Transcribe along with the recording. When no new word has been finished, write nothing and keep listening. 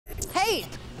Hey,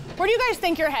 where do you guys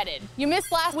think you're headed? You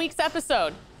missed last week's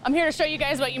episode. I'm here to show you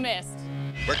guys what you missed.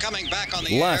 We're coming back on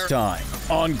the air. Last time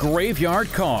on Graveyard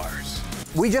Carz.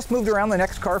 We just moved around the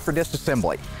next car for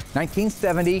disassembly.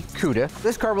 1970 Cuda.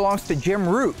 This car belongs to Jim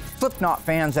Root. Slipknot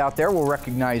fans out there will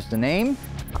recognize the name.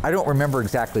 I don't remember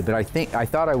exactly, but I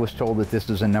thought I was told that this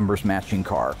is a numbers matching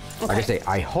car. Okay. Like I say,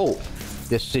 I hope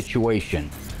this situation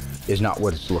is not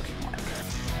what it's looking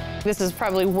like. This is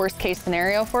probably worst case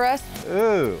scenario for us.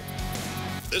 Ooh.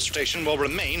 This station will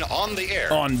remain on the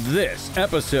air. On this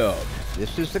episode.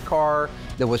 This is the car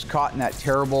that was caught in that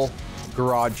terrible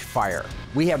garage fire.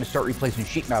 We had to start replacing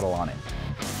sheet metal on it.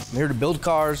 I'm here to build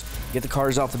cars, get the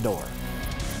cars out the door.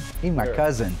 He's my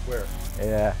cousin. Where?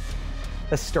 Yeah.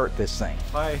 Let's start this thing.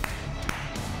 Bye.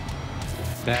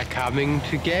 They're coming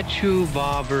to get you,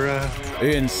 Barbara.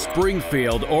 In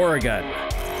Springfield, Oregon,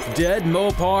 dead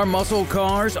Mopar muscle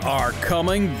cars are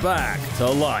coming back to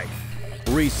life.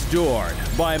 Restored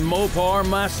by Mopar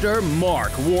master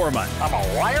Mark Warman. I'm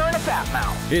a liar and a fat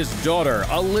mouth. His daughter,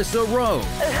 Alyssa Rose.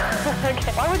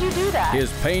 Okay. Why would you do that?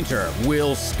 His painter,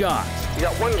 Will Scott. You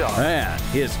got one job. And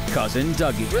his cousin,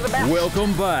 Dougie. You're the best.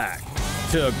 Welcome back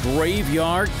to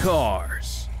Graveyard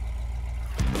Carz.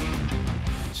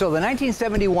 So the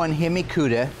 1971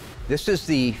 Hemicuda, this is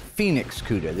the Phoenix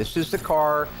Cuda. This is the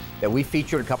car that we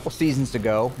featured a couple seasons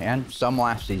ago and some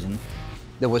last season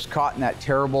that was caught in that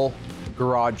terrible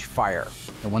garage fire,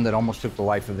 the one that almost took the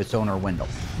life of its owner, Wendell.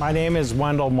 My name is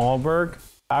Wendell Mohlberg.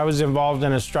 I was involved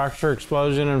in a structure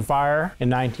explosion and fire in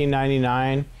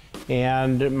 1999,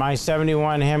 and my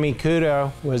 71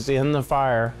 Hemicuda was in the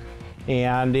fire,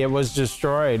 and it was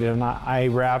destroyed, and I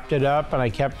wrapped it up and I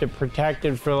kept it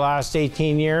protected for the last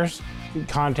 18 years.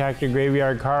 Contacted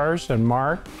Graveyard Carz and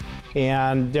Mark,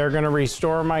 and they're going to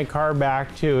restore my car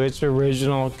back to its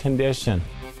original condition.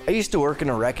 I used to work in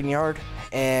a wrecking yard,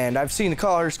 and I've seen the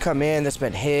cars come in that's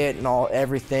been hit and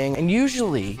everything. And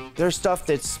usually there's stuff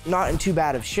that's not in too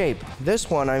bad of shape. This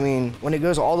one, I mean, when it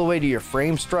goes all the way to your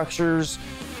frame structures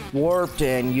warped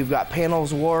and you've got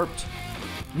panels warped,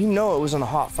 you know it was in a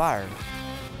hot fire.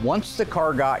 Once the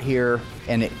car got here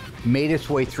and it made its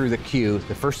way through the queue,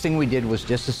 the first thing we did was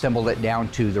disassemble it down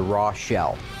to the raw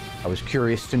shell. I was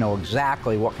curious to know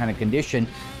exactly what kind of condition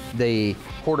the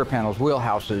quarter panels,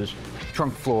 wheelhouses,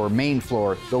 trunk floor, main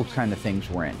floor, those kind of things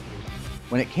were in.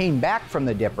 When it came back from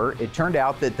the dipper, it turned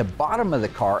out that the bottom of the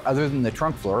car, other than the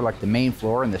trunk floor, like the main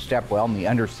floor and the stepwell and the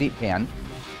under seat pan,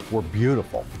 were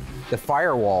beautiful. The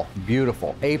firewall,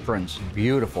 beautiful. Aprons,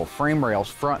 beautiful. Frame rails,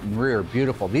 front and rear,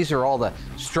 beautiful. These are all the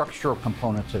structural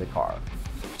components of the car.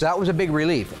 So that was a big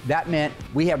relief. That meant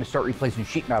we had to start replacing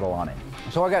sheet metal on it.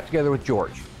 So I got together with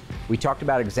George. We talked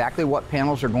about exactly what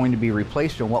panels are going to be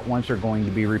replaced and what ones are going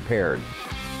to be repaired.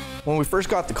 When we first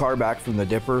got the car back from the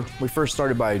dipper, we first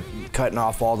started by cutting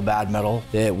off all the bad metal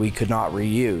that we could not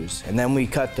reuse. And then we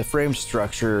cut the frame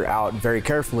structure out very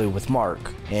carefully with Mark.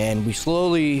 And we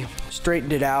slowly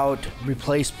straightened it out,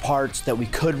 replaced parts that we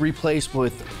could replace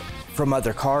from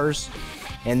other cars.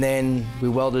 And then we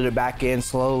welded it back in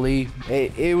slowly.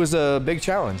 It was a big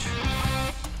challenge.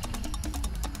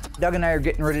 Doug and I are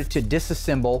getting ready to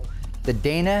disassemble the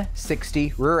Dana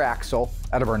 60 rear axle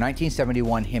out of our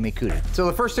 1971 Hemicuda. So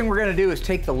the first thing we're gonna do is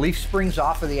take the leaf springs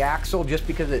off of the axle, just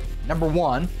because it, number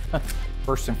one,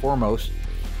 first and foremost,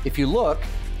 if you look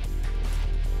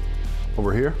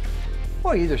over here.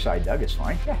 Well, either side, Doug, is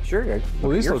fine. Yeah, sure.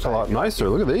 Well, these look a lot nicer.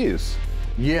 Look at these.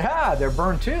 Yeah, they're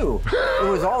burned too. It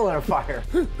was all in a fire.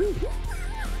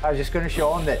 I was just gonna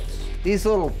show them that these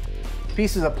little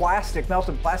pieces of plastic,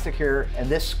 melted plastic here, and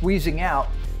this squeezing out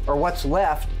are what's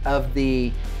left of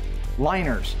the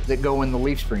liners that go in the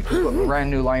leaf springs. We put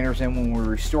brand new liners in when we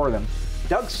restore them.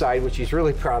 Doug's side, which he's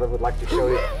really proud of, would like to show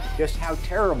you just how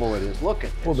terrible it is. Look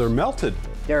at this. Well, they're melted.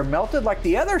 They're melted like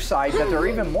the other side, but they're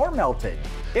even more melted.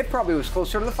 It probably was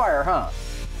closer to the fire, huh?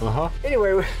 Uh-huh.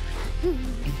 Anyway,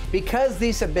 because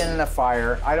these have been in a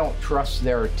fire, I don't trust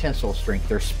their tensile strength,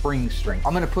 their spring strength.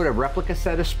 I'm gonna put a replica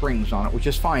set of springs on it, which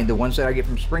is fine. The ones that I get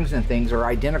from Springs and Things are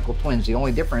identical twins. The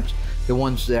only difference, the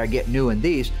ones that I get new in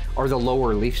these, are the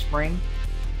lower leaf spring.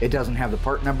 It doesn't have the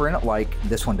part number in it like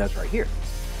this one does right here.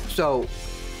 So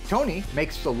Tony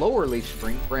makes the lower leaf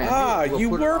spring brand new. Ah, We'll you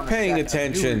put it were on a paying set of new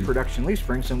attention. Production leaf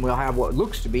springs, and we'll have what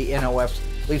looks to be NOS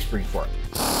leaf spring for it.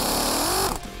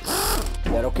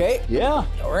 Is that okay? Yeah.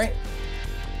 All right.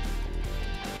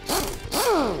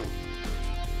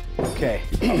 Okay,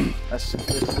 let's set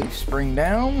this leaf spring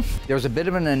down. There's a bit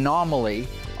of an anomaly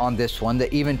on this one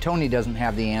that even Tony doesn't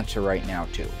have the answer right now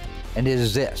to, and it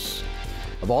is this.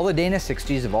 Of all the Dana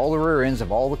 60s, of all the rear ends,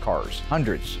 of all the cars,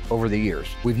 hundreds over the years,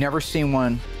 we've never seen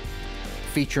one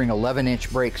featuring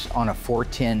 11-inch brakes on a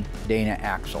 410 Dana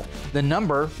axle. The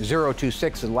number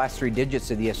 026 is the last 3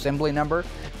 digits of the assembly number.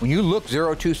 When you look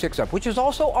 026 up, which is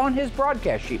also on his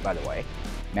broadcast sheet, by the way,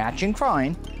 matching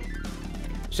fine,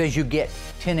 says you get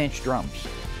 10-inch drums.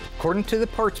 According to the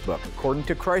parts book, according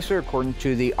to Chrysler, according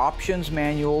to the options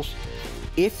manuals,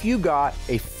 if you got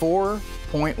a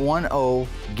 4.10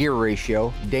 gear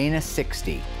ratio Dana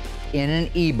 60 in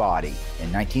an E-body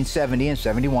in 1970 and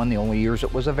 71, the only years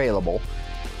it was available,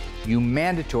 you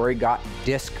mandatory got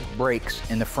disc brakes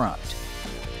in the front.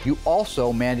 You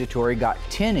also mandatory got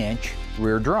 10-inch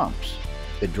rear drums.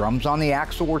 The drums on the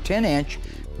axle were 10-inch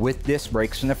with disc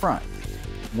brakes in the front.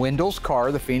 Wendell's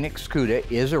car, the Phoenix Cuda,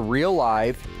 is a real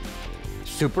live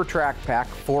Super Track Pack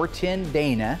 410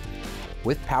 Dana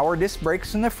with power disc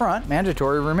brakes in the front,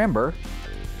 mandatory, remember,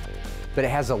 but it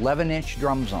has 11-inch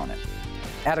drums on it.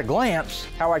 At a glance,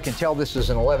 how I can tell this is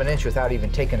an 11-inch without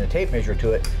even taking a tape measure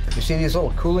to it, you see these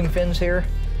little cooling fins here?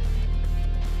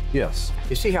 Yes.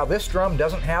 You see how this drum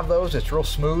doesn't have those? It's real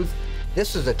smooth.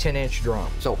 This is a 10-inch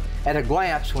drum. So at a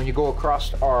glance, when you go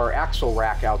across our axle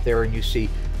rack out there and you see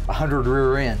 100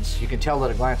 rear ends, you can tell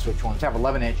at a glance which ones have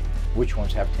 11-inch, which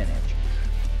ones have 10-inch.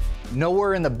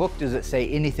 Nowhere in the book does it say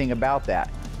anything about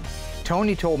that.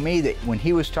 Tony told me that when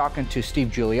he was talking to Steve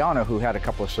Giuliano, who had a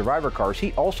couple of Survivor cars,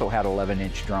 he also had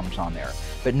 11-inch drums on there.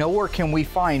 But nowhere can we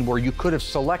find where you could have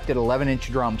selected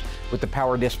 11-inch drums with the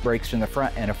power disc brakes in the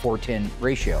front and a 410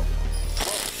 ratio.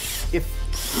 If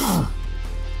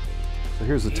So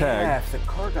here's the tag. Yeah, if the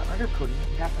car got undercoated,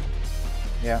 it happened.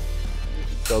 Yeah.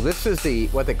 So this is the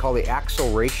what they call the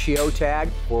axle ratio tag,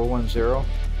 410.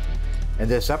 And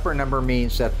this upper number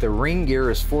means that the ring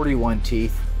gear is 41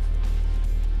 teeth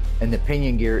and the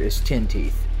pinion gear is 10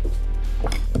 teeth.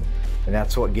 And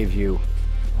that's what gives you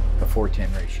a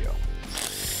 410 ratio.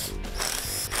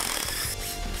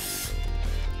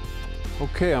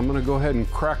 Okay, I'm gonna go ahead and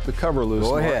crack the cover loose.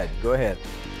 Go Mark. ahead, go ahead.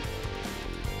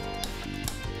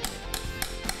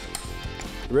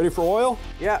 You ready for oil?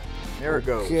 Yeah, there it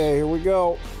goes. Okay, here we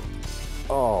go.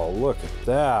 Oh, look at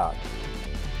that.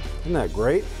 Isn't that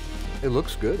great? It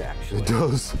looks good, actually. It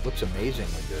does. It looks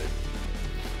amazingly good.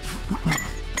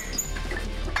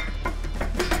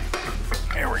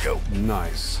 There we go.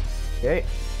 Nice. Okay.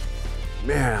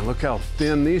 Man, look how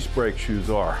thin these brake shoes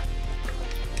are.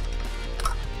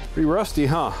 Pretty rusty,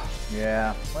 huh?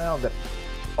 Yeah, well,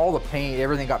 all the paint,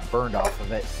 everything got burned off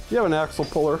of it. You have an axle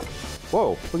puller.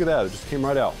 Whoa, look at that. It just came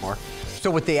right out, Mark. So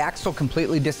with the axle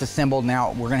completely disassembled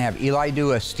now, we're gonna have Eli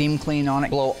do a steam clean on it,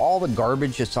 blow all the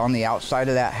garbage that's on the outside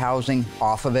of that housing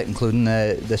off of it, including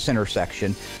the center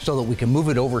section, so that we can move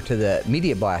it over to the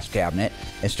media blast cabinet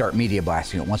and start media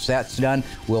blasting it. Once that's done,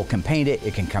 we'll paint it.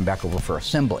 It can come back over for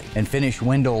assembly and finish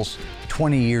Wendell's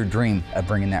 20-year dream of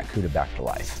bringing that Cuda back to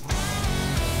life.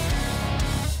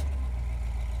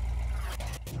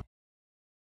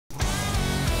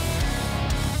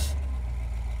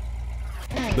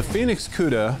 The Phoenix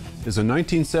Cuda is a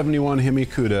 1971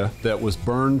 Hemicuda that was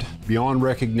burned beyond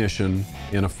recognition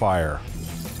in a fire.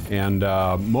 And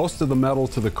most of the metal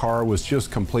to the car was just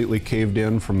completely caved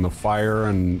in from the fire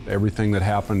and everything that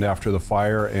happened after the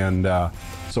fire. And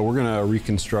so we're gonna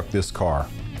reconstruct this car.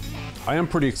 I am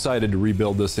pretty excited to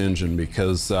rebuild this engine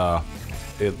because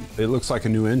it looks like a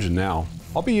new engine now.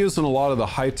 I'll be using a lot of the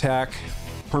high-tack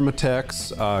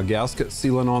Permatex gasket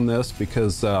sealant on this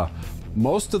because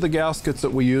most of the gaskets that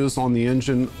we use on the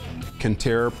engine can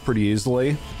tear pretty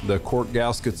easily. The cork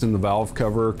gaskets in the valve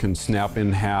cover can snap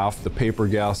in half. The paper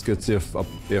gaskets, if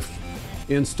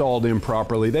installed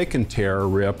improperly, they can tear or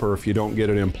rip, or if you don't get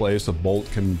it in place, a bolt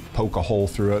can poke a hole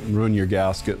through it and ruin your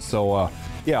gasket. So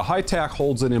yeah, high tack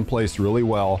holds it in place really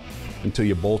well until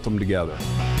you bolt them together.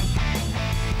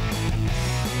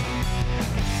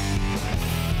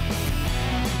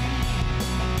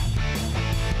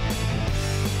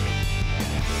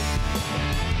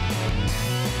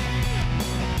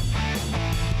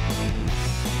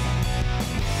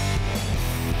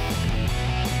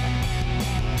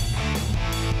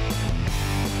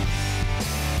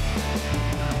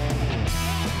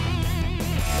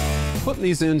 Putting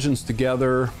these engines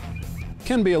together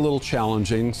can be a little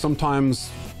challenging. Sometimes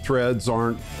threads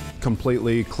aren't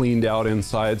completely cleaned out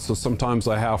inside, so sometimes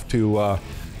I have to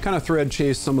kind of thread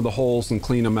chase some of the holes and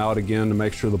clean them out again to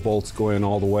make sure the bolts go in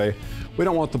all the way. We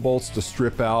don't want the bolts to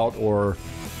strip out or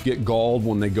get galled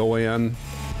when they go in.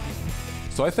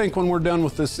 So I think when we're done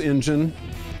with this engine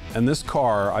and this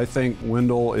car, I think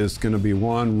Wendell is going to be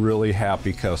one really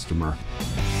happy customer.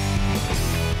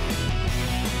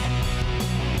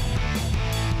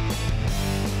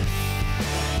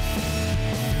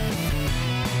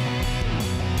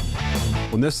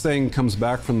 When this thing comes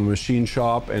back from the machine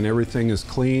shop and everything is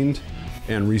cleaned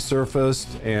and resurfaced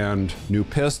and new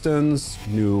pistons,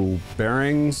 new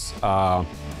bearings,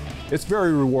 it's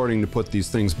very rewarding to put these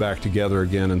things back together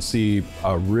again and see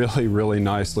a really, really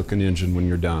nice looking engine when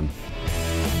you're done.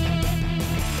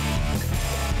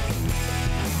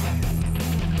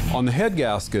 On the head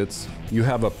gaskets, you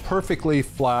have a perfectly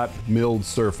flat milled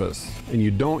surface, and you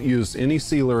don't use any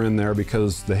sealer in there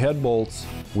because the head bolts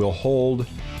will hold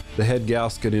the head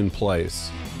gasket in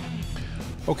place.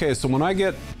 Okay, so when I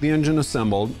get the engine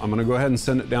assembled, I'm gonna go ahead and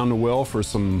send it down to Will for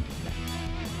some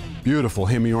beautiful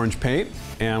Hemi orange paint.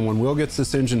 And when Will gets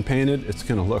this engine painted, it's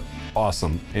gonna look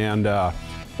awesome. And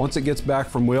once it gets back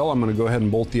from Will, I'm gonna go ahead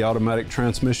and bolt the automatic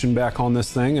transmission back on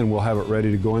this thing, and we'll have it ready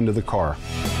to go into the car.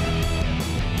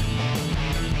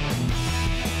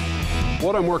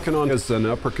 What I'm working on is an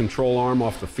upper control arm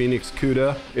off the Phoenix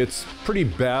Cuda. It's pretty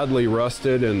badly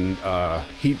rusted and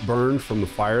heat burned from the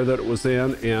fire that it was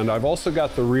in. And I've also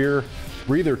got the rear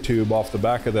breather tube off the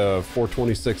back of the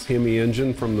 426 Hemi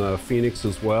engine from the Phoenix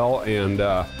as well. And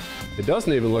it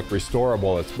doesn't even look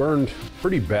restorable. It's burned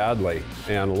pretty badly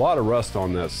and a lot of rust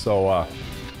on this. So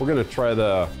we're gonna try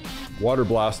the water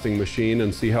blasting machine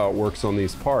and see how it works on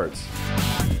these parts.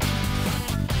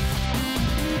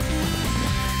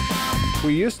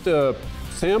 We used to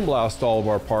sandblast all of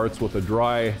our parts with a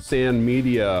dry sand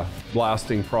media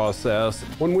blasting process.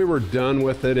 When we were done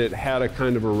with it, it had a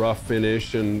kind of a rough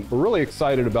finish, and we're really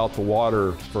excited about the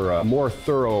water for a more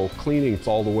thorough cleaning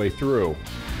all the way through.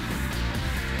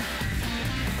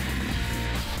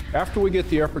 After we get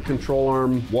the upper control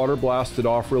arm water blasted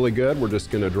off really good, we're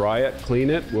just gonna dry it, clean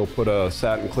it. We'll put a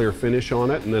satin clear finish on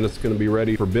it, and then it's gonna be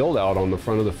ready for build out on the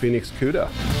front of the Phoenix Cuda.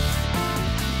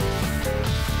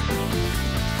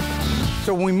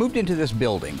 So when we moved into this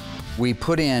building, we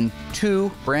put in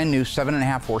 2 brand new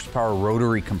 7.5 horsepower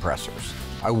rotary compressors.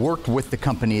 I worked with the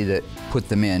company that put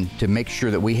them in to make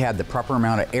sure that we had the proper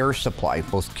amount of air supply,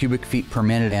 both cubic feet per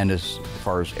minute and as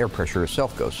far as air pressure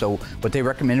itself goes. So what they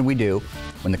recommended we do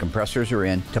when the compressors are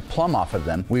in, to plumb off of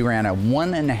them, we ran a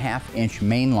 1.5-inch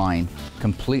main line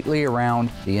completely around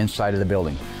the inside of the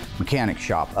building. Mechanic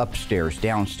shop, upstairs,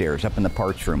 downstairs, up in the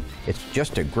parts room. It's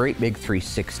just a great big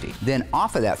 360. Then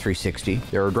off of that 360,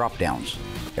 there are drop downs.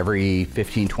 Every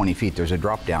 15, 20 feet, there's a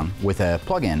drop down with a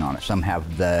plug-in on it. Some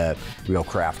have the real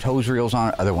craft hose reels on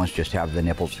it. Other ones just have the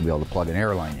nipples to be able to plug an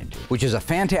air line into, which is a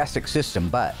fantastic system,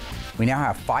 but we now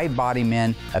have 5 body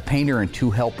men, a painter, and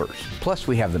 2 helpers. Plus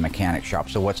we have the mechanic shop.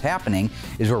 So what's happening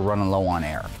is we're running low on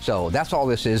air. So that's all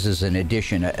this is an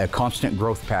addition, a constant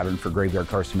growth pattern for Graveyard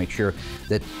Carz to make sure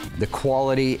that the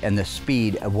quality and the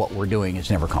speed of what we're doing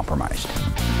is never compromised.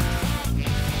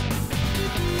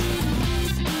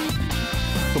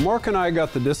 So Mark and I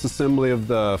got the disassembly of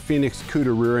the Phoenix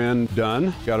Cuda rear end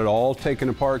done. Got it all taken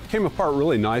apart. Came apart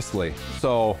really nicely.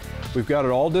 So we've got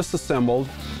it all disassembled.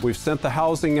 We've sent the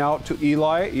housing out to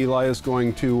Eli. Eli is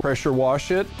going to pressure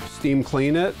wash it, steam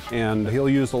clean it, and he'll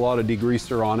use a lot of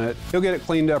degreaser on it. He'll get it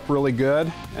cleaned up really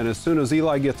good. And as soon as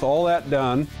Eli gets all that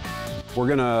done, we're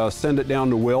gonna send it down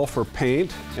to Will for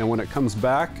paint. And when it comes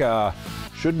back,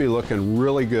 should be looking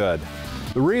really good.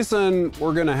 The reason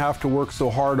we're gonna have to work so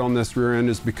hard on this rear end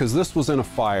is because this was in a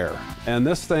fire. And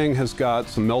this thing has got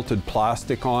some melted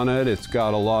plastic on it. It's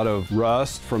got a lot of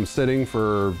rust from sitting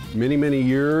for many, many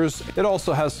years. It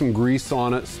also has some grease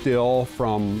on it still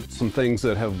from some things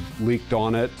that have leaked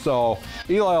on it. So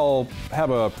Eli will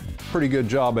have a pretty good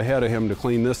job ahead of him to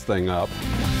clean this thing up.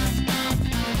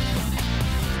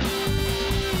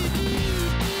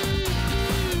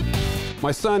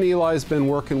 My son Eli's been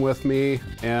working with me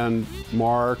and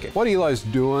Mark. What Eli's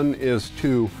doing is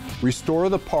to restore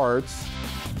the parts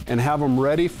and have them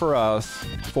ready for us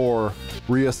for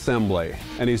reassembly.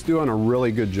 And he's doing a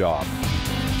really good job.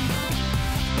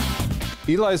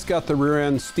 Eli's got the rear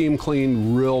end steam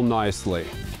cleaned real nicely.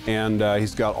 And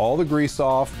he's got all the grease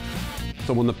off.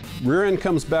 So when the rear end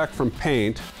comes back from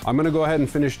paint, I'm gonna go ahead and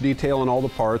finish detailing all the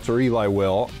parts, or Eli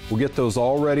will. We'll get those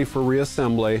all ready for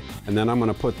reassembly, and then I'm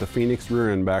gonna put the Phoenix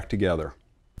rear end back together.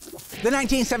 The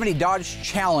 1970 Dodge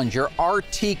Challenger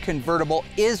RT convertible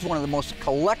is one of the most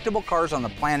collectible cars on the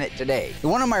planet today. The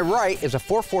one on my right is a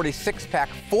 446-pack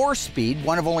 4-speed,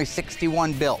 one of only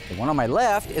 61 built. The one on my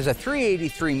left is a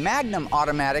 383 Magnum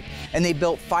automatic, and they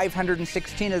built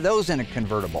 516 of those in a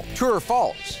convertible. True or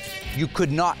false? You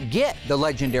could not get the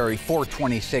legendary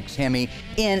 426 Hemi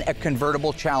in a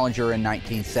convertible Challenger in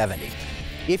 1970.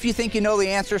 If you think you know the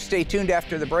answer, stay tuned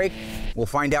after the break. We'll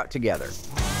find out together.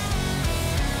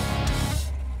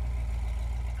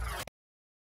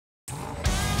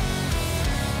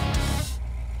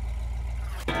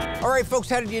 All right, folks,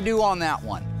 how did you do on that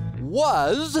one?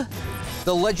 was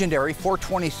the legendary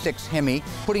 426 Hemi,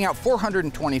 putting out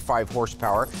 425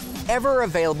 horsepower, ever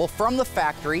available from the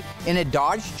factory in a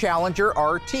Dodge Challenger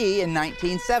RT in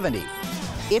 1970.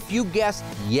 If you guessed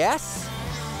yes,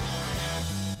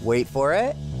 wait for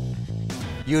it,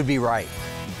 you'd be right.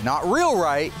 Not real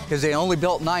right, because they only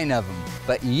built 9 of them.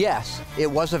 But yes, it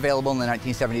was available in the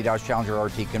 1970 Dodge Challenger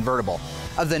RT convertible.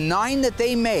 Of the 9 that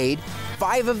they made,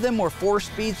 5 of them were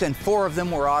 4-speeds and 4 of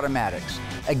them were automatics.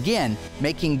 Again,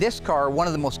 making this car one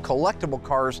of the most collectible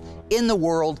cars in the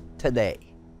world today.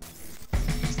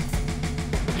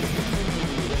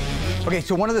 Okay,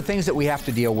 so one of the things that we have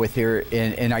to deal with here,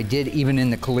 and I did even in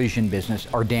the collision business,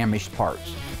 are damaged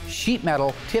parts. Sheet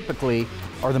metal typically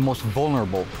are the most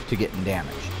vulnerable to getting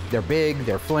damaged. They're big,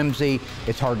 they're flimsy,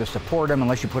 it's hard to support them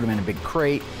unless you put them in a big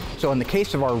crate. So in the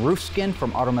case of our roof skin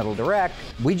from Auto Metal Direct,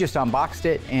 we just unboxed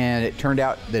it and it turned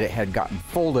out that it had gotten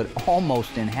folded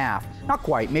almost in half. Not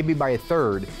quite, maybe by a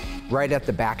third, right at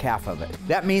the back half of it.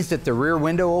 That means that the rear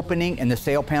window opening and the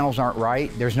sail panels aren't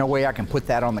right. There's no way I can put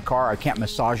that on the car. I can't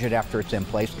massage it after it's in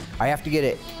place. I have to get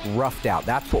it roughed out.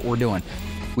 That's what we're doing.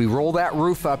 We roll that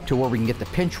roof up to where we can get the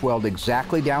pinch weld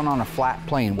exactly down on a flat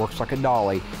plane, works like a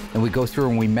dolly, and we go through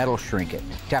and we metal shrink it.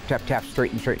 Tap, tap, tap,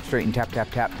 straighten, straighten, straighten, tap,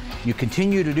 tap, tap. You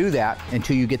continue to do that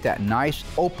until you get that nice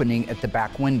opening at the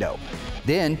back window.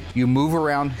 Then you move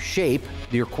around, shape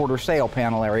your quarter sail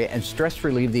panel area and stress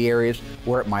relieve the areas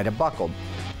where it might have buckled.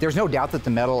 There's no doubt that the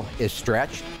metal is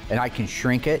stretched and I can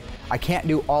shrink it. I can't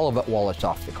do all of it while it's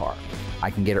off the car. I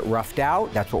can get it roughed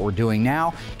out, that's what we're doing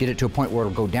now, get it to a point where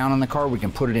it'll go down on the car, we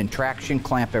can put it in traction,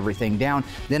 clamp everything down,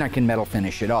 then I can metal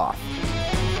finish it off.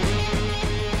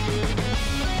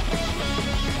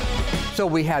 So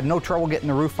we had no trouble getting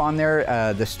the roof on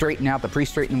there. The straighten out, the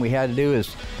pre-straightening we had to do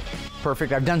is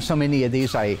perfect. I've done so many of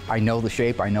these, I know the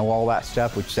shape, I know all that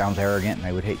stuff, which sounds arrogant, and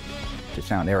I would hate to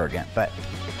sound arrogant, but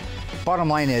bottom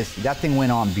line is that thing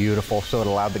went on beautiful, so it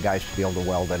allowed the guys to be able to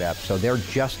weld it up. So they're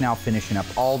just now finishing up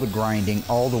all the grinding,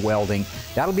 all the welding.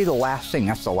 That'll be the last thing.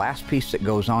 That's the last piece that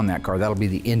goes on that car. That'll be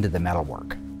the end of the metal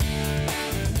work.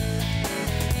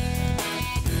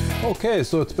 Okay,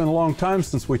 so it's been a long time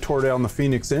since we tore down the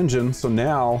Phoenix engine, so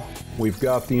now we've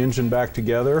got the engine back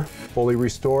together, fully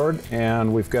restored,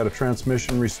 and we've got a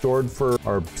transmission restored for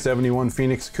our 71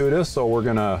 Phoenix Cuda, so we're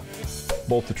gonna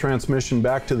bolt the transmission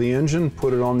back to the engine,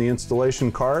 put it on the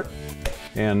installation cart,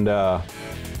 and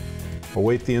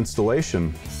await the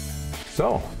installation.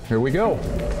 So, here we go.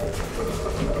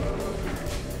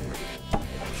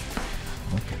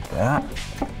 Look at that.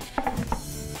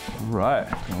 All right.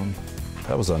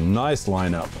 That was a nice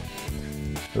lineup.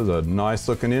 There's a nice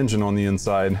looking engine on the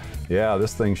inside. Yeah,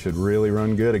 this thing should really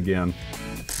run good again.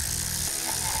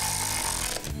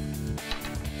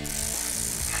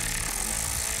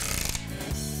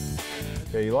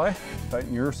 Okay, Eli,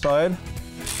 tighten your side.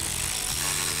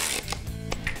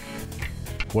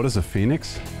 What is a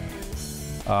Phoenix?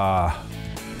 A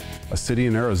city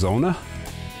in Arizona?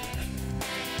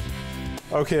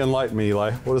 Okay, enlighten me,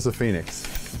 Eli. What is a Phoenix?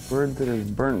 Bird that has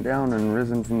burnt down and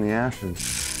risen from the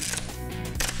ashes.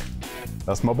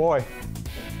 That's my boy.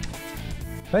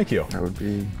 Thank you. That would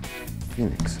be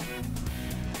Phoenix.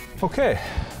 Okay,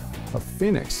 a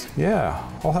Phoenix. Yeah,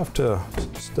 I'll have to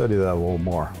study that a little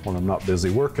more when I'm not busy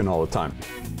working all the time.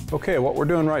 Okay, what we're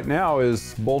doing right now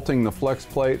is bolting the flex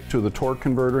plate to the torque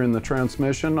converter in the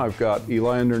transmission. I've got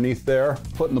Eli underneath there,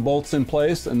 putting the bolts in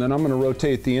place, and then I'm going to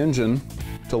rotate the engine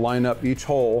to line up each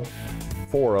hole,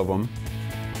 4 of them,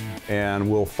 and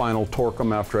we'll final torque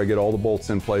them after I get all the bolts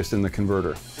in place in the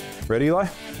converter. Ready, Eli?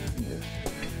 Yes.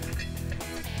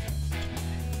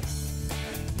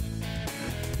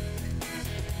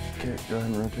 Okay, go ahead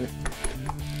and rotate.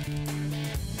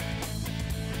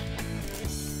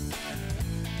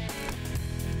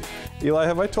 Eli,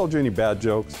 have I told you any bad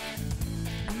jokes?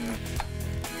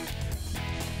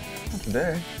 Not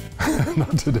today.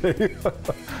 Not today.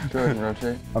 Go ahead and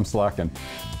rotate. I'm slacking.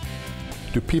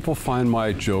 Do people find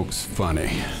my jokes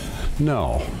funny?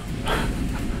 No.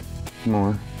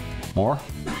 More. More?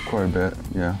 Quite a bit,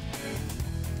 yeah.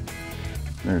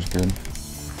 There's good.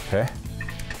 Okay.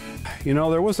 You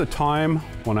know, there was a time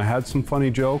when I had some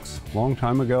funny jokes, a long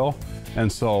time ago,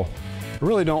 and so I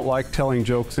really don't like telling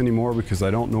jokes anymore because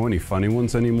I don't know any funny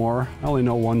ones anymore. I only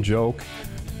know one joke.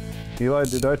 Eli,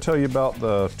 did I tell you about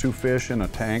the 2 fish in a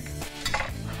tank?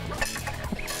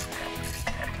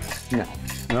 No.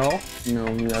 No? No,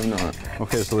 you have not.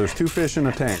 Okay, so there's 2 fish in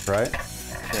a tank, right?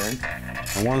 Okay.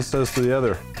 And one says to the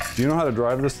other, do you know how to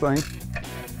drive this thing?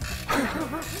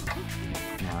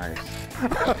 Nice.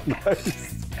 Nice.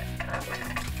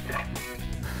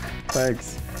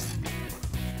 Thanks.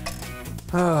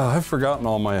 I've forgotten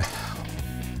all my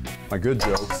good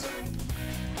jokes.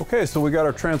 Okay, so we got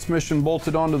our transmission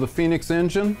bolted onto the Phoenix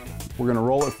engine. We're gonna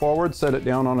roll it forward, set it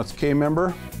down on its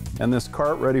K-member, and this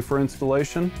cart ready for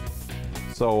installation.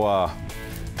 So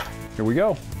here we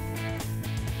go.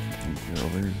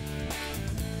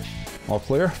 All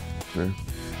clear? Clear.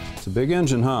 It's a big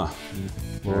engine, huh?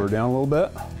 Lower her down a little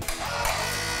bit.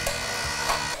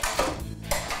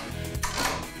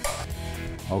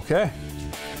 Okay.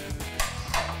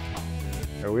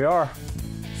 There we are.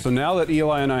 So now that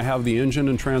Eli and I have the engine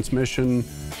and transmission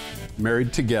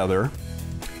married together,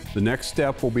 the next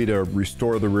step will be to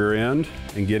restore the rear end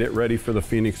and get it ready for the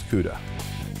Phoenix Cuda.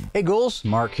 Hey ghouls,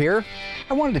 Mark here.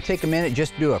 I wanted to take a minute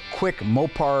just to do a quick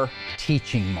Mopar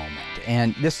teaching moment.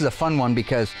 And this is a fun one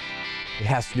because it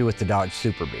has to do with the Dodge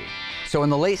Super Bee. So in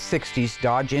the late 60s,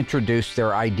 Dodge introduced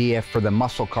their idea for the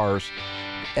muscle cars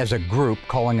as a group,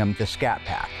 calling them the Scat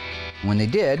Pack. When they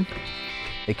did,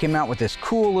 they came out with this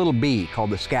cool little bee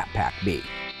called the Scat Pack Bee.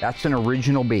 That's an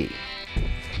original bee.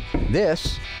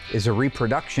 This is a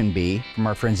reproduction bee from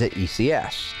our friends at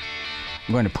ECS.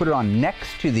 I'm going to put it on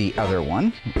next to the other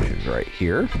one, which is right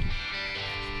here.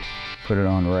 Put it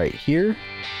on right here.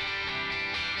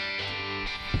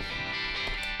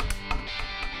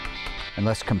 And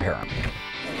let's compare them.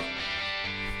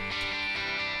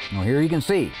 Now here you can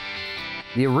see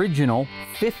the original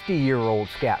 50-year-old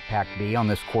Scat Pack bee on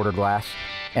this quarter glass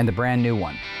and the brand new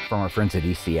one from our friends at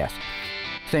ECS.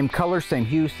 Same color, same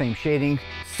hue, same shading,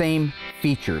 same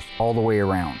features all the way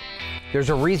around. There's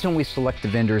a reason we select the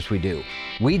vendors we do.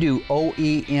 We do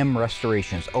OEM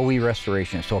restorations, OE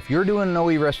restorations. So if you're doing an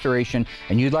OE restoration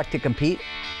and you'd like to compete,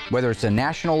 whether it's a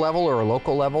national level or a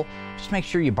local level, just make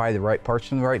sure you buy the right parts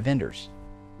from the right vendors.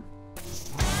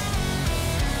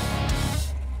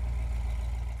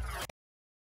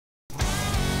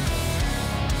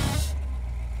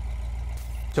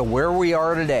 So where we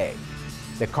are today,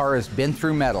 the car has been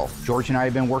through metal. George and I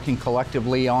have been working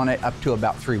collectively on it up to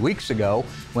about 3 weeks ago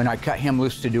when I cut him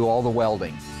loose to do all the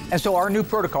welding. And so our new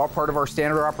protocol, part of our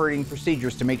standard operating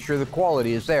procedures to make sure the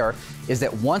quality is there, is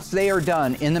that once they are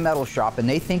done in the metal shop and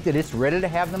they think that it's ready to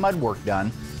have the mud work done,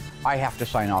 I have to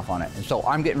sign off on it. And so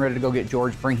I'm getting ready to go get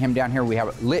George, bring him down here. We have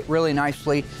it lit really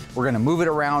nicely. We're gonna move it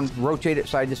around, rotate it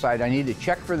side to side. I need to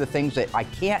check for the things that I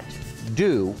can't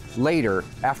do later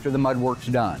after the mud work's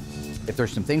done. If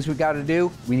there's some things we got to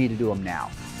do, we need to do them now.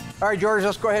 All right, George,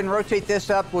 let's go ahead and rotate this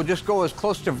up. We'll just go as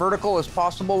close to vertical as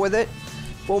possible with it.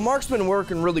 Well, Mark's been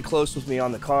working really close with me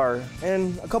on the car,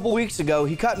 and a couple weeks ago,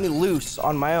 he cut me loose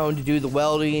on my own to do the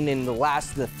welding and the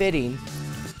last of the fitting.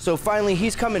 So finally,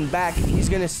 he's coming back. He's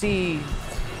gonna see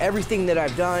everything that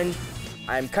I've done.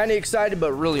 I'm kind of excited,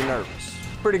 but really nervous.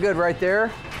 Pretty good right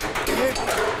there.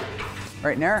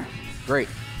 Right in there, great.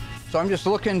 So I'm just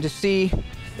looking to see,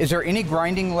 is there any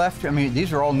grinding left? I mean,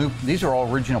 these are all new, these are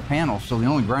all original panels, so the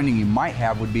only grinding you might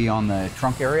have would be on the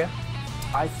trunk area?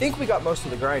 I think we got most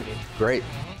of the grinding. Great.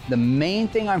 The main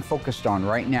thing I'm focused on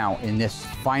right now in this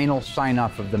final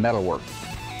sign-off of the metalwork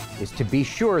is to be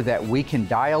sure that we can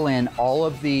dial in all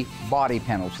of the body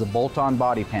panels, the bolt-on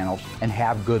body panels, and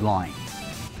have good lines.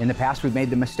 In the past, we've made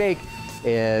the mistake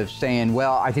of saying,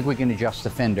 well, I think we can adjust the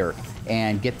fender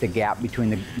and get the gap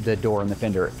between the door and the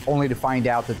fender, only to find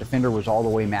out that the fender was all the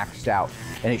way maxed out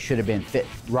and it should have been fit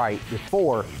right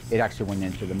before it actually went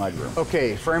into the mudroom.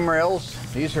 Okay, frame rails,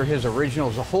 these are his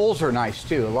originals. The holes are nice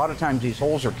too. A lot of times these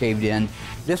holes are caved in.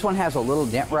 This one has a little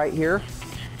dent right here,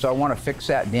 so I want to fix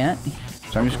that dent.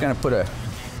 So I'm just going to put a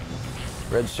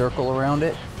red circle around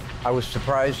it. I was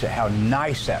surprised at how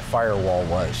nice that firewall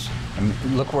was. I mean,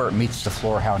 look where it meets the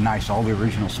floor, how nice all the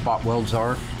original spot welds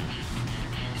are.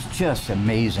 It's just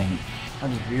amazing.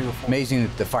 That's beautiful. Amazing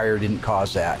that the fire didn't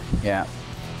cause that. Yeah.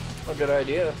 A good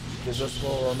idea. Gives us a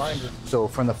little reminder. So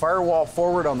from the firewall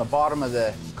forward on the bottom of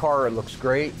the car, it looks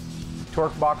great.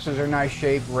 Torque boxes are nice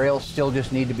shape. Rails still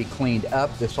just need to be cleaned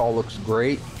up. This all looks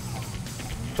great.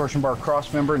 Torsion bar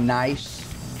cross member, nice.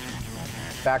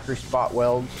 Factory spot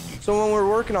welds. So when we're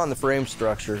working on the frame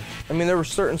structure, I mean, there was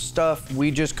certain stuff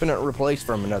we just couldn't replace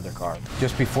from another car.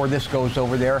 Just before this goes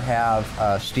over there,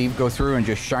 have Steve go through and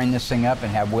just shine this thing up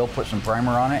and have Will put some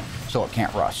primer on it so it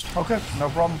can't rust. Okay, no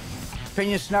problem.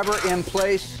 Pinion snubber in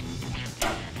place.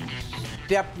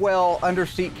 Step well under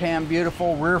seat pan,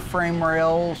 beautiful. Rear frame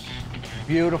rails,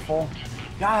 beautiful.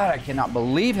 God, I cannot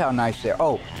believe how nice they are.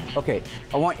 Oh, okay.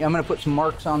 I'm gonna put some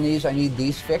marks on these. I need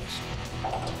these fixed.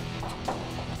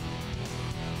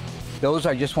 Those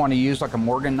I just want to use like a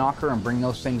Morgan knocker and bring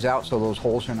those things out so those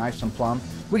holes are nice and plumb.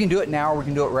 We can do it now or we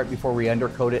can do it right before we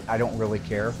undercoat it. I don't really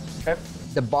care. Okay.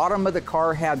 The bottom of the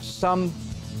car had some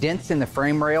dents in the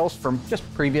frame rails from just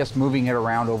previous moving it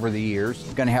around over the years.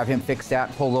 Gonna have him fix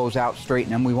that, pull those out,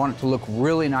 straighten them. We want it to look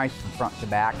really nice from front to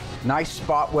back. Nice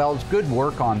spot welds, good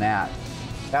work on that.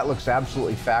 That looks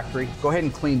absolutely factory. Go ahead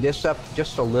and clean this up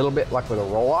just a little bit, like with a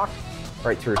roll-off,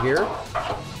 right through here.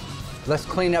 Let's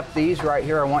clean up these right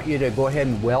here. I want you to go ahead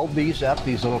and weld these up,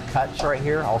 these little cuts right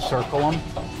here. I'll circle them.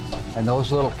 And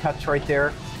those little cuts right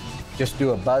there, just do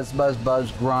a buzz, buzz,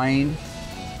 buzz grind,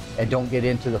 and don't get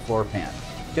into the floor pan.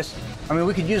 Just, I mean,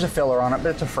 we could use a filler on it, but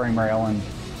it's a frame rail, and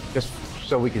just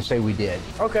so we can say we did.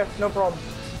 Okay, no problem.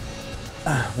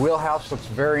 Wheelhouse looks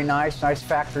very nice. Nice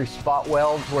factory spot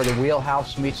welds where the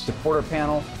wheelhouse meets the quarter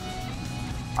panel.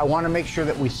 I want to make sure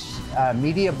that we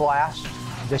media blast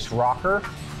this rocker.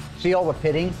 See all the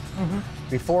pitting?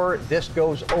 Before this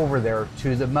goes over there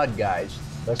to the mud guys,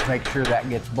 let's make sure that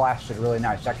gets blasted really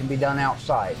nice. That can be done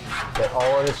outside, but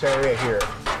all of this area here.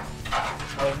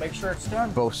 I'll make sure it's done.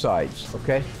 Both sides,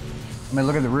 okay? I'm gonna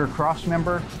look at the rear cross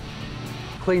member.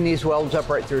 Clean these welds up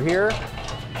right through here.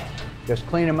 Just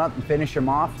clean them up and finish them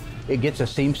off. It gets a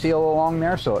seam seal along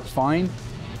there, so it's fine.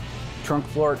 Trunk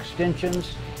floor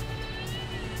extensions,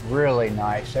 really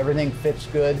nice. Everything fits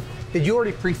good. Did you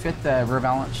already pre-fit the rear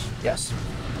valance? Yes.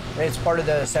 It's part of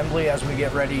the assembly. As we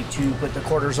get ready to put the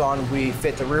quarters on, we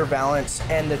fit the rear valance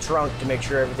and the trunk to make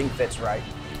sure everything fits right.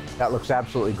 That looks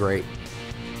absolutely great.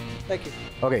 Thank you.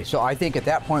 Okay, so I think at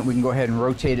that point we can go ahead and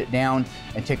rotate it down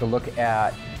and take a look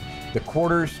at the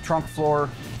quarters, trunk floor,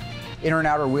 inner and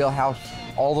outer wheelhouse,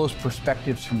 all those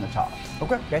perspectives from the top.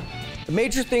 Okay. The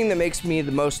major thing that makes me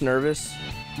the most nervous,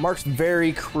 Mark's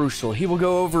very crucial. He will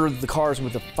go over the cars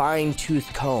with a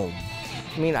fine-tooth comb.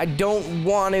 I mean, I don't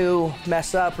want to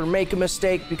mess up or make a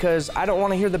mistake because I don't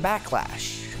want to hear the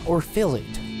backlash or feel it.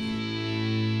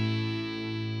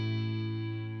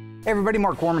 Hey everybody,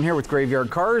 Mark Worman here with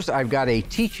Graveyard Carz. I've got a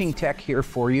teaching tech here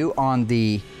for you on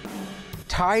the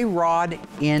tie rod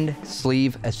end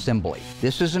sleeve assembly.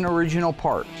 This is an original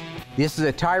part. This is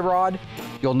a tie rod.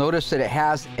 You'll notice that it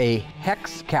has a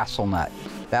hex castle nut.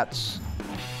 That's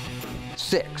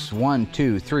 6. 1,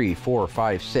 2, 3, 4,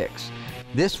 5, 6.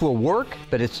 This will work,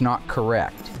 but it's not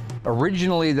correct.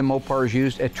 Originally, the Mopars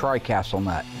used a tri-castle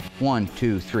nut. 1,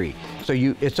 2, 3. So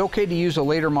it's okay to use a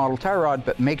later model tie rod,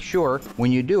 but make sure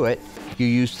when you do it, you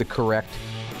use the correct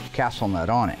castle nut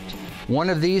on it. One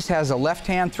of these has a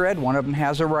left-hand thread, one of them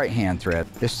has a right-hand thread.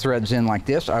 This threads in like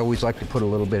this. I always like to put a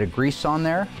little bit of grease on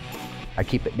there. I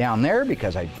keep it down there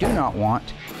because I do not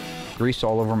want grease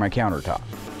all over my countertop.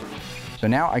 So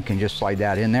now I can just slide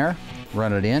that in there,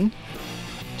 run it in,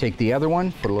 take the other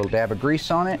one, put a little dab of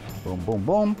grease on it, boom, boom,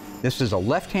 boom. This is a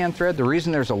left-hand thread. The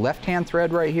reason there's a left-hand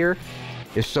thread right here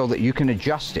is so that you can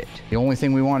adjust it. The only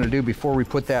thing we want to do before we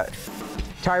put that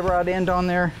tie rod end on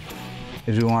there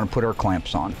is we want to put our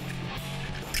clamps on.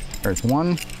 There's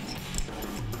one,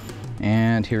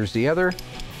 and here's the other.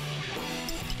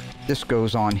 This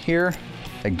goes on here.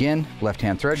 Again,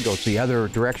 left-hand thread goes the other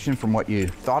direction from what you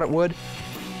thought it would.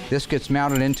 This gets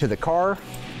mounted into the car.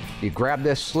 You grab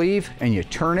this sleeve and you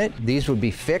turn it. These would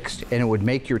be fixed and it would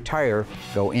make your tire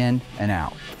go in and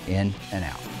out, in and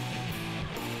out.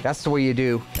 That's the way you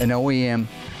do an OEM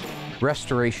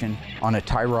restoration on a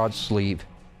tie rod sleeve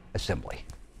assembly.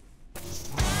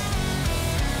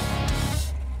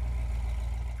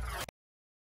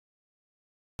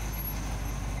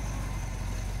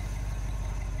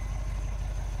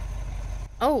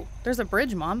 Oh, there's a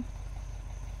bridge, Mom.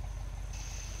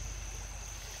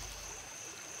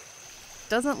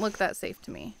 Doesn't look that safe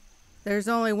to me. There's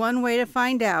only one way to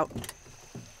find out.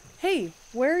 Hey,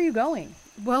 where are you going?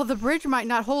 Well, the bridge might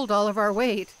not hold all of our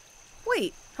weight.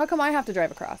 Wait, how come I have to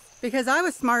drive across? Because I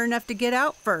was smart enough to get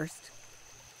out first.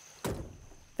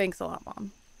 Thanks a lot,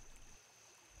 Mom.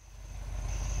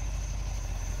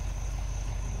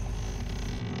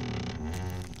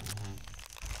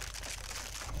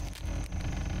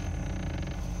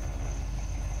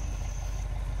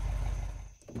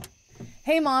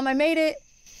 Hey, Mom, I made it.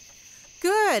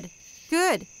 Good,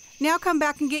 good. Now come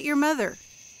back and get your mother.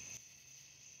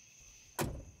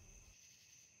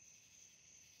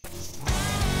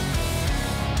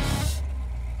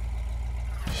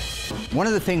 One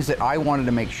of the things that I wanted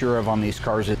to make sure of on these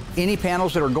cars is any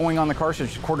panels that are going on the car,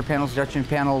 such as quarter panels, section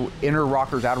panel, inner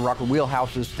rockers, outer rocker,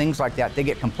 wheelhouses, things like that, they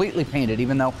get completely painted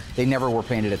even though they never were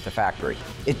painted at the factory.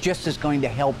 It just is going to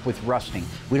help with rusting.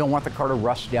 We don't want the car to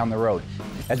rust down the road.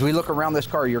 As we look around this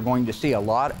car, you're going to see a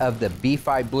lot of the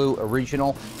B5 blue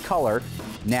original color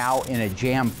now in a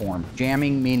jam form.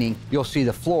 Jamming meaning you'll see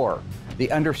the floor,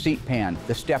 the under seat pan,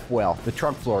 the step well, the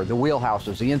trunk floor, the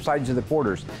wheelhouses, the insides of the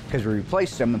quarters, because we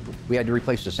replaced them, we had to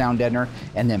replace the sound deadener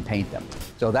and then paint them.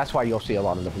 So that's why you'll see a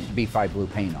lot of the B5 blue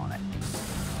paint on it.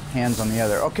 Hands on the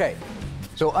other. Okay,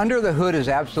 so under the hood is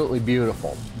absolutely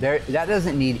beautiful. That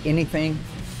doesn't need anything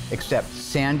except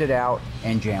sanded out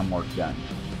and jam work done,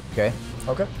 okay?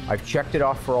 Okay. I've checked it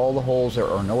off for all the holes. There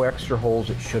are no extra holes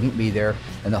that shouldn't be there,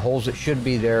 and the holes that should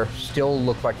be there still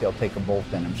look like they'll take a bolt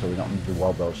in them, so we don't need to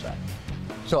weld those up.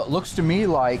 So it looks to me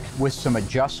like with some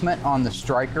adjustment on the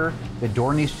striker, the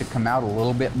door needs to come out a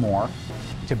little bit more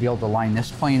to be able to line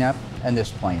this plane up and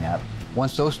this plane up.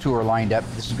 Once those two are lined up,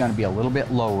 this is going to be a little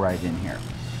bit low right in here.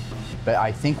 But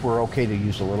I think we're okay to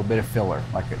use a little bit of filler,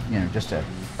 like just a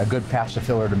good pass of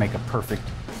filler to make a perfect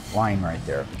line right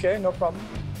there. Okay, no problem.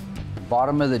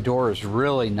 Bottom of the door is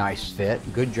really nice fit.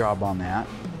 Good job on that.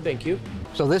 Thank you.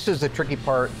 So this is the tricky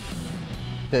part.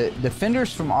 The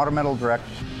fenders from Auto Metal Direct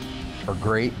are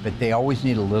great, but they always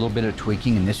need a little bit of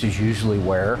tweaking, and this is usually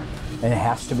where, and it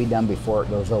has to be done before it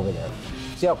goes over there.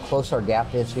 See how close our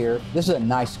gap is here? This is a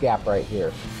nice gap right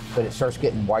here, but it starts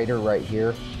getting wider right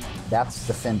here. That's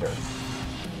the fender.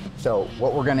 So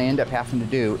what we're gonna end up having to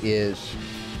do is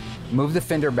move the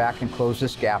fender back and close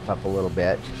this gap up a little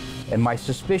bit. And my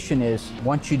suspicion is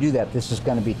once you do that, this is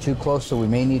gonna be too close, so we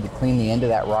may need to clean the end of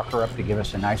that rocker up to give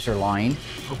us a nicer line.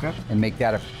 Okay. And make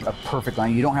that a perfect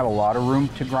line. You don't have a lot of room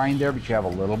to grind there, but you have a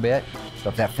little bit. So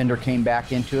if that fender came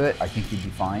back into it, I think you'd be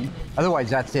fine.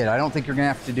 Otherwise, that's it. I don't think you're gonna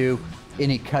have to do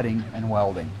any cutting and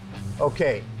welding.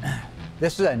 Okay,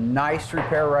 this is a nice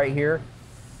repair right here.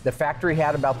 The factory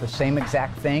had about the same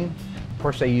exact thing. Of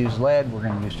course, they use lead. We're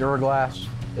gonna use Duraglass.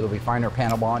 It'll be fine or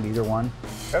panel bond, either one.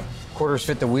 Okay. Quarters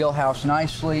fit the wheelhouse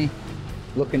nicely.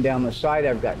 Looking down the side,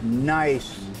 I've got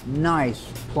nice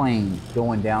plane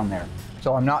going down there.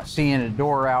 So I'm not seeing a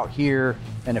door out here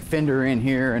and a fender in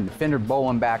here and a fender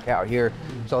bowling back out here.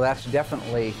 So that's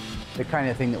definitely the kind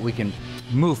of thing that we can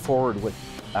move forward with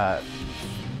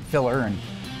filler and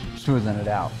smoothing it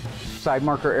out. Side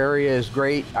marker area is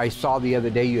great. I saw the other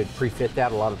day you had pre-fit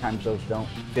that. A lot of times those don't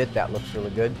fit. That looks really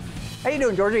good. How you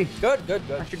doing, Georgie? Good.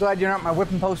 Aren't you glad you're not at my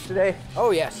whipping post today? Oh,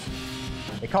 yes.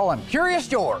 They call him Curious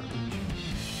George.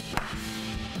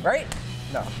 Right?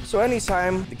 No. So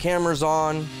anytime the camera's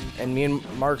on and me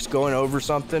and Mark's going over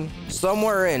something,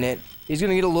 somewhere in it, he's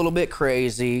gonna get a little bit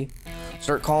crazy,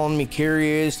 start calling me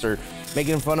curious or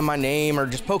making fun of my name or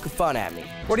just poking fun at me.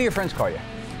 What do your friends call you?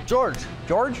 George.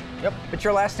 George? Yep. But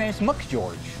your last name's Muck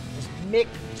George. It's Mick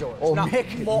George. Oh,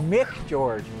 Mick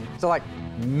George. So like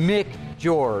Mick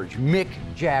George, Mick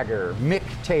Jagger, Mick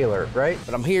Taylor, right?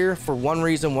 But I'm here for one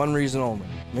reason only.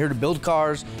 I'm here to build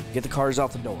cars, get the cars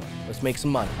out the door. Let's make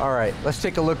some money. All right, let's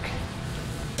take a look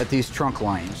at these trunk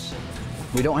lines.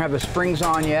 We don't have the springs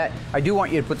on yet. I do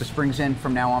want you to put the springs in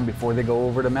from now on before they go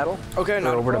over to metal. Okay, or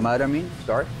over to mud, I mean,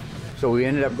 sorry. So we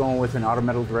ended up going with an Auto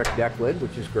Metal Direct deck lid,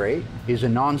 which is great. He's a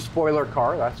non-spoiler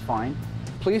car, that's fine.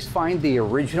 Please find the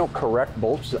original correct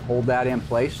bolts that hold that in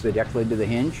place, the deck lid to the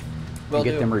hinge, and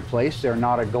get them replaced. They're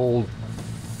not a gold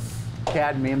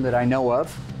cadmium that I know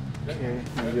of. Okay,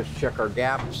 let me just check our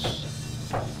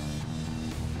gaps.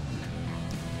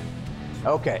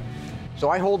 Okay, so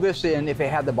I hold this in. If it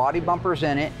had the body bumpers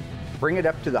in it, bring it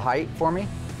up to the height for me.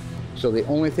 So the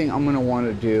only thing I'm gonna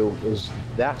wanna do is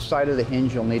that side of the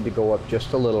hinge you'll need to go up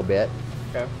just a little bit.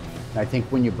 Okay. And I think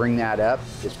when you bring that up,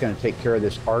 it's gonna take care of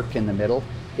this arc in the middle.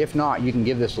 If not, you can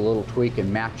give this a little tweak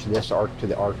and match this arc to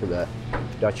the arc of the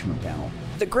Dutchman panel.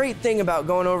 The great thing about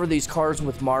going over these cars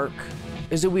with Mark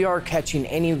is that we are catching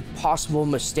any possible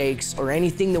mistakes or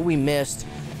anything that we missed.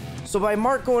 So by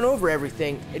Mark going over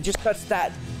everything, it just cuts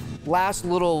that last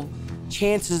little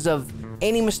chances of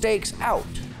any mistakes out.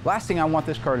 Last thing I want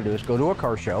this car to do is go to a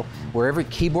car show where every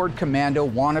keyboard commando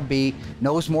wannabe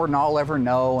knows more than I'll ever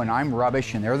know, and I'm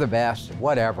rubbish and they're the best,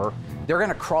 whatever. They're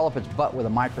gonna crawl up its butt with a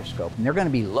microscope and they're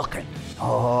gonna be looking.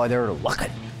 Oh, they're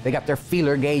looking. They got their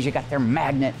feeler gauge, they got their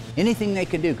magnet, anything they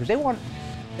can do, because they want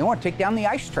to take down the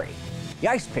ice tray, the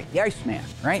ice pick, the ice man,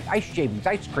 right? Ice shavings,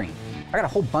 ice cream. I got a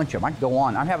whole bunch of them. I can go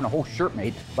on. I'm having a whole shirt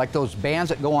made, like those bands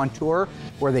that go on tour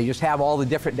where they just have all the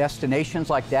different destinations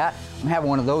like that. I'm having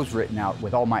one of those written out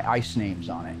with all my ice names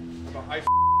on it.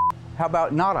 How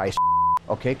about not ice?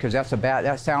 Okay, because that's a bad,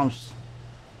 that sounds,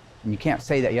 you can't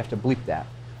say that, you have to bleep that.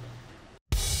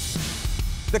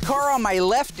 The car on my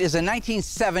left is a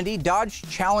 1970 Dodge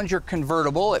Challenger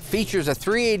convertible. It features a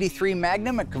 383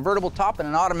 Magnum, a convertible top, and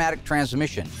an automatic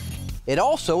transmission. It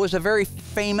also is a very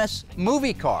famous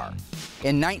movie car.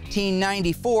 In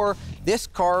 1994, this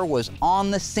car was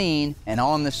on the scene and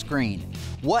on the screen.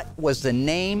 What was the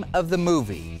name of the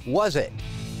movie? Was it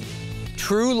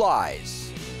True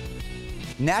Lies,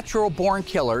 Natural Born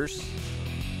Killers,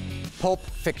 Pulp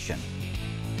Fiction?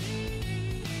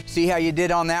 See how you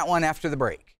did on that one after the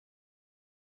break.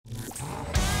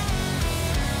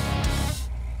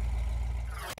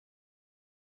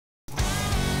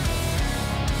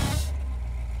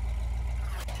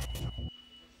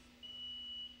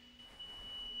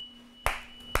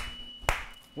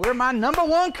 We're my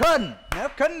 #1 cutting.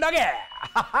 Cutting Dougie.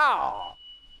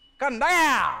 Cutting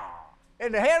down.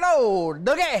 In the hello,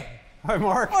 Dougie. Hi,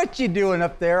 Mark. What you doing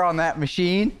up there on that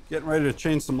machine? Getting ready to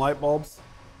change some light bulbs.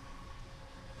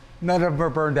 None of them are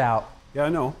burned out. Yeah, I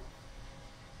know.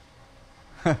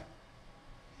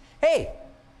 Hey,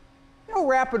 you know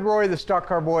Rapid Roy, the stock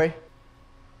car boy?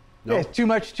 No. Yeah, too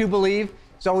much to believe.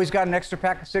 He's always got an extra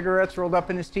pack of cigarettes rolled up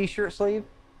in his t-shirt sleeve.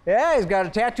 Yeah, he's got a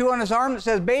tattoo on his arm that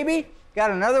says baby.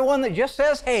 Got another one that just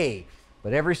says hey.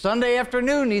 But every Sunday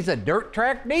afternoon, he's a dirt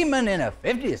track demon in a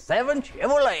 57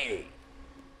 Chevrolet.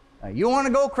 Now, you want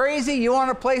to go crazy? You want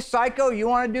to play psycho? You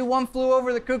want to do One Flew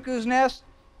Over the Cuckoo's Nest?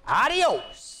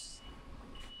 Adios.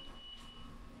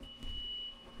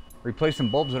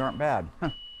 Replacing bulbs that aren't bad.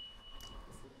 Huh.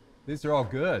 These are all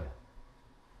good.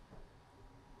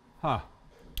 Huh.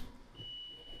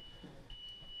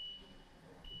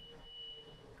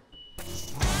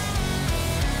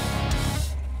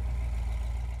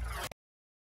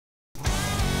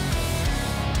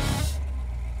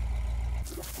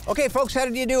 Okay, folks, how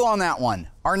did you do on that one?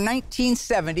 Our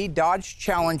 1970 Dodge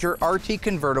Challenger RT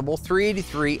convertible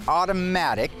 383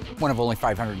 automatic, one of only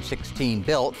 516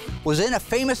 built, was in a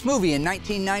famous movie in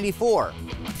 1994.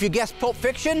 If you guessed Pulp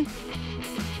Fiction,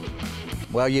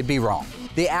 well, you'd be wrong.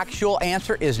 The actual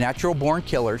answer is Natural Born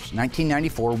Killers,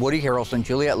 1994, Woody Harrelson,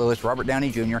 Juliette Lewis, Robert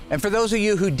Downey Jr. And for those of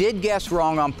you who did guess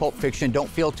wrong on Pulp Fiction, don't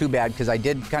feel too bad because I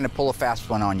did kind of pull a fast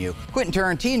one on you. Quentin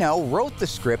Tarantino wrote the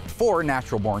script for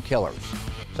Natural Born Killers.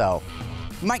 So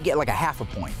you might get like a half a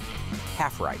point,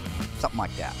 half right, something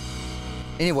like that.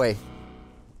 Anyway,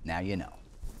 now you know.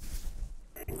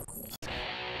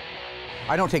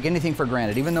 I don't take anything for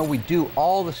granted, even though we do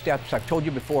all the steps I've told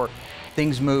you before.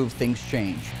 Things move, things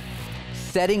change.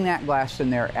 Setting that glass in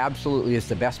there absolutely is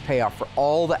the best payoff for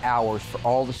all the hours, for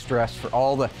all the stress, for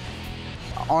all the...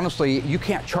 Honestly, you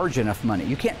can't charge enough money.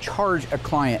 You can't charge a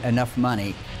client enough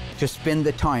money to spend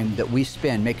the time that we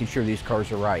spend making sure these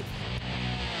cars are right.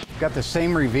 Got the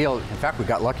same reveal. In fact, we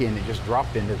got lucky and it just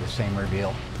dropped into the same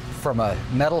reveal. From a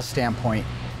metal standpoint,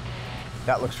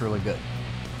 that looks really good.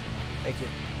 Thank you.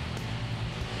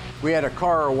 We had a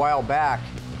car a while back.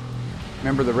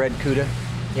 Remember the red Cuda?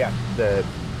 Yeah.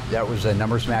 That was a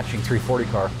numbers matching 340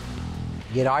 car.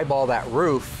 You'd eyeball that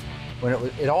roof when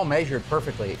it all measured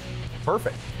perfectly.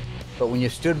 Perfect. But when you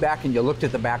stood back and you looked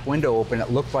at the back window open, it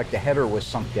looked like the header was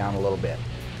sunk down a little bit.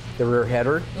 The rear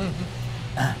header.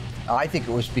 Mm-hmm. I think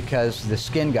it was because the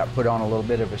skin got put on a little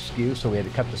bit of a skew, so we had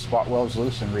to cut the spot welds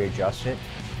loose and readjust it.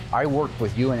 I worked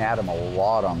with you and Adam a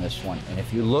lot on this one, and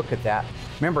if you look at that,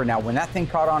 remember now when that thing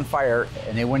caught on fire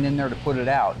and they went in there to put it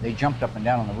out, they jumped up and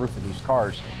down on the roof of these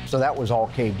cars, so that was all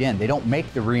caved in. They don't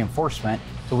make the reinforcement,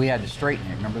 so we had to straighten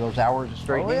it. Remember those hours of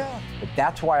straightening? Oh, yeah. But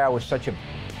that's why I was such a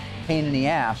pain in the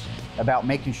ass about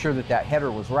making sure that that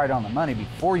header was right on the money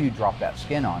before you drop that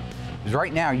skin on. Because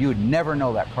right now, you would never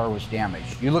know that car was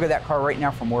damaged. You look at that car right now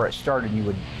from where it started,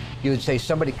 you would say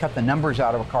somebody cut the numbers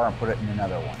out of a car and put it in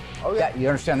another one. Oh, yeah. You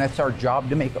understand that's our job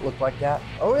to make it look like that?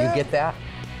 Oh, yeah. You get that?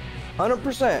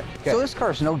 100%. Okay. So this car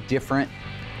is no different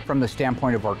from the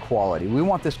standpoint of our quality. We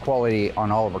want this quality on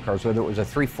all of our cars, whether it was a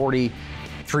 340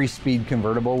 3-speed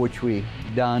convertible, which we've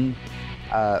done,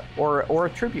 or a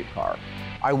tribute car.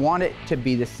 I want it to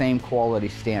be the same quality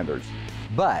standards.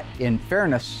 But in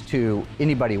fairness to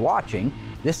anybody watching,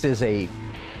 this is a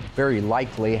very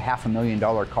likely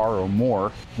 $500,000 car or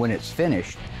more when it's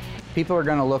finished. People are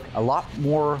going to look a lot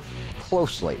more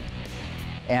closely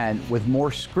and with more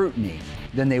scrutiny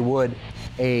than they would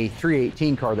a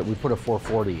 318 car that we put a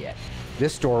 440 in.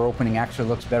 This door opening actually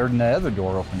looks better than the other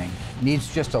door opening.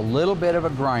 Needs just a little bit of a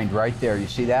grind right there. You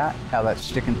see that? How that's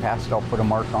sticking past it? I'll put a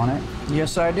mark on it.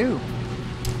 Yes, I do.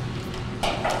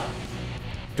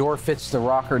 Door fits the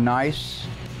rocker nice.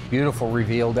 Beautiful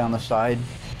reveal down the side.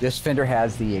 This fender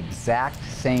has the exact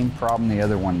same problem the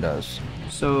other one does.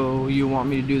 So you want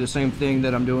me to do the same thing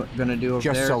that I'm gonna do over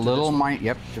there? Just a little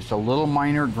just a little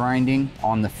minor grinding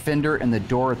on the fender and the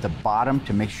door at the bottom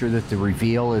to make sure that the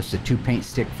reveal is the 2 paint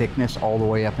stick thickness all the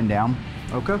way up and down.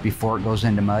 Okay. Before it goes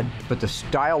into mud. But the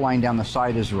style line down the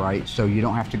side is right, so you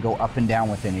don't have to go up and down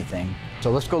with anything. So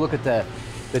let's go look at the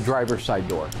driver's side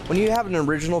door. When you have an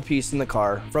original piece in the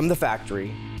car from the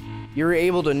factory, you're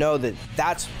able to know that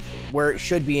that's where it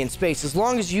should be in space. As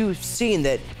long as you've seen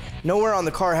that nowhere on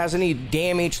the car has any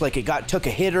damage, like it took a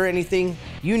hit or anything,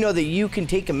 you know that you can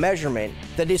take a measurement,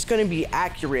 that it's gonna be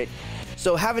accurate.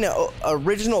 So having an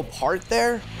original part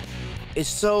there is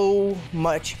so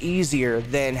much easier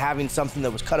than having something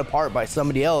that was cut apart by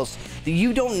somebody else that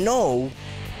you don't know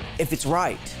if it's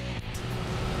right.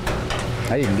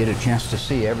 I didn't get a chance to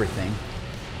see everything.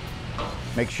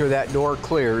 Make sure that door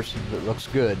clears. It looks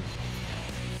good.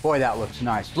 Boy, that looks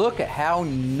nice. Look at how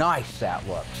nice that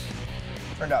looks.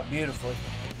 Turned out beautifully.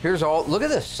 Here's all, look at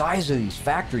the size of these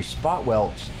factory spot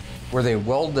welds where they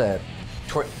weld the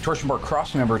torsion bar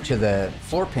cross member to the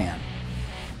floor pan.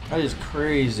 That is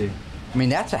crazy. I mean,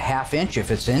 that's a 1/2 inch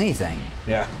if it's anything.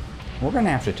 Yeah. We're gonna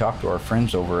have to talk to our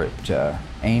friends over at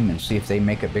AIM and see if they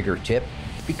make a bigger tip.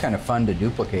 It'd be kind of fun to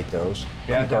duplicate those.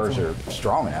 Yeah, cars are definitely.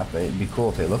 strong enough, but it'd be cool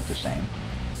if they look the same.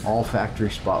 All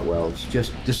factory spot welds.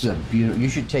 Just, this is a beautiful,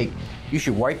 you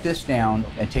should wipe this down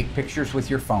and take pictures with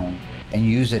your phone and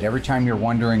use it every time you're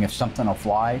wondering if something will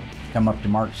fly. Come up to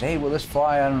Mark and say, hey, will this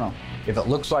fly? I don't know. If it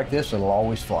looks like this, it'll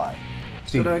always fly.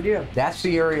 See, good idea. That's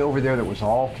the area over there that was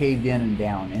all caved in and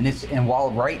down. And while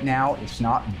right now it's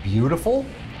not beautiful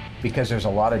because there's a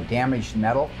lot of damaged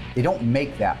metal, they don't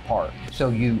make that part. So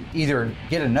you either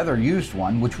get another used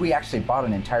one, which we actually bought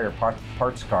an entire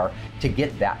parts car to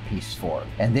get that piece for.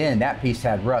 And then that piece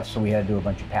had rust, so we had to do a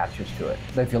bunch of patches to it.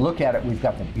 But if you look at it, we've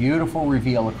got the beautiful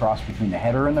reveal across between the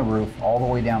header and the roof, all the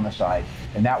way down the side.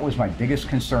 And that was my biggest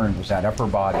concern, was that upper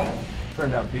body.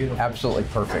 Turned out beautiful. Absolutely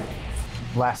perfect.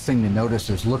 Last thing to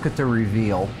notice is look at the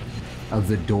reveal of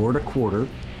the door to quarter,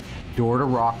 door to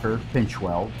rocker, pinch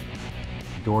weld,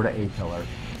 door to A-pillar.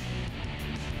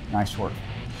 Nice work.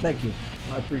 Thank you.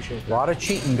 I appreciate A that. lot of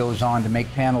cheating goes on to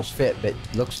make panels fit, but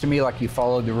looks to me like you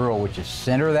followed the rule, which is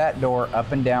center that door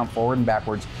up and down, forward and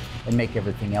backwards, and make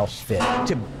everything else fit.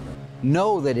 To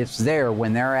know that it's there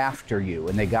when they're after you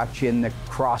and they got you in the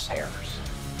crosshairs.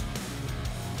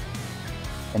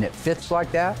 And it fits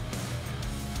like that,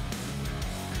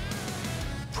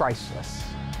 priceless.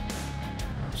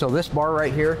 So this bar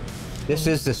right here, this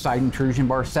is the side intrusion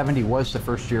bar. 70 was the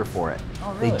first year for it.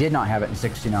 Oh, really? They did not have it in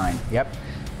 69. Yep.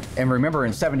 And remember,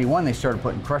 in 71, they started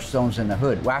putting crush zones in the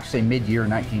hood. Well, actually, mid-year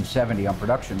 1970 on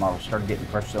production models, started getting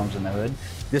crush zones in the hood.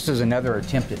 This is another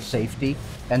attempt at safety.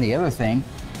 And the other thing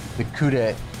the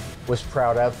Cuda was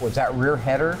proud of was that rear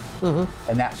header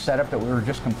and that setup that we were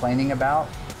just complaining about.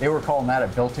 They were calling that a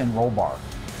built-in roll bar.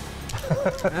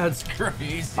 That's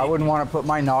crazy. I wouldn't want to put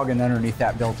my noggin underneath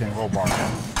that built-in roll bar.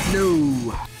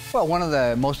 No. Well, one of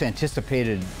the most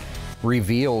anticipated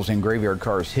reveals in Graveyard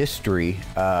Carz history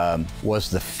was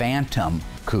the Phantom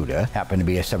Cuda. Happened to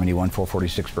be a 71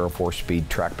 446 barrel 4-speed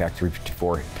trackback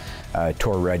 354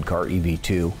 Tour Red car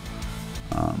EV2.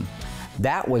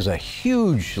 That was a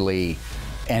hugely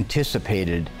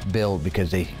anticipated build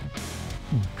because they,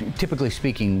 typically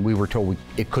speaking, we were told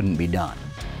it couldn't be done.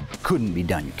 Couldn't be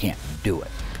done, you can't do it.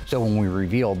 So when we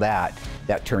revealed that,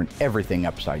 that turned everything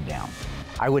upside down.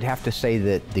 I would have to say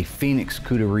that the Phoenix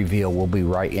Cuda reveal will be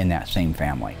right in that same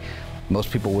family.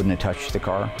 Most people wouldn't have touched the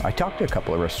car. I talked to a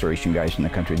couple of restoration guys in the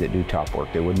country that do top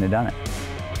work. They wouldn't have done it.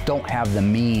 Don't have the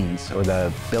means or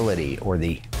the ability or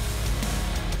the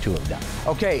to have done.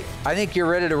 Okay, I think you're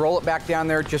ready to roll it back down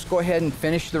there. Just go ahead and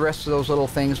finish the rest of those little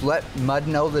things. Let Mud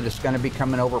know that it's going to be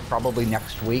coming over probably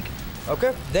next week.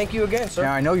 Okay, thank you again, sir.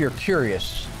 Now, I know you're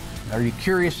curious. Are you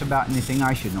curious about anything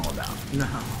I should know about? No.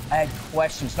 I had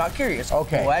questions, not curious.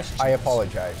 Okay, Questions. I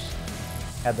apologize.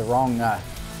 Had the wrong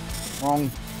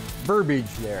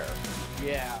verbiage there.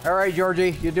 Yeah. All right,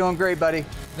 Georgie, you're doing great, buddy.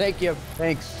 Thank you.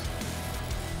 Thanks.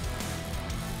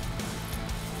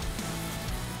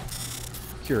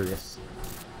 Curious.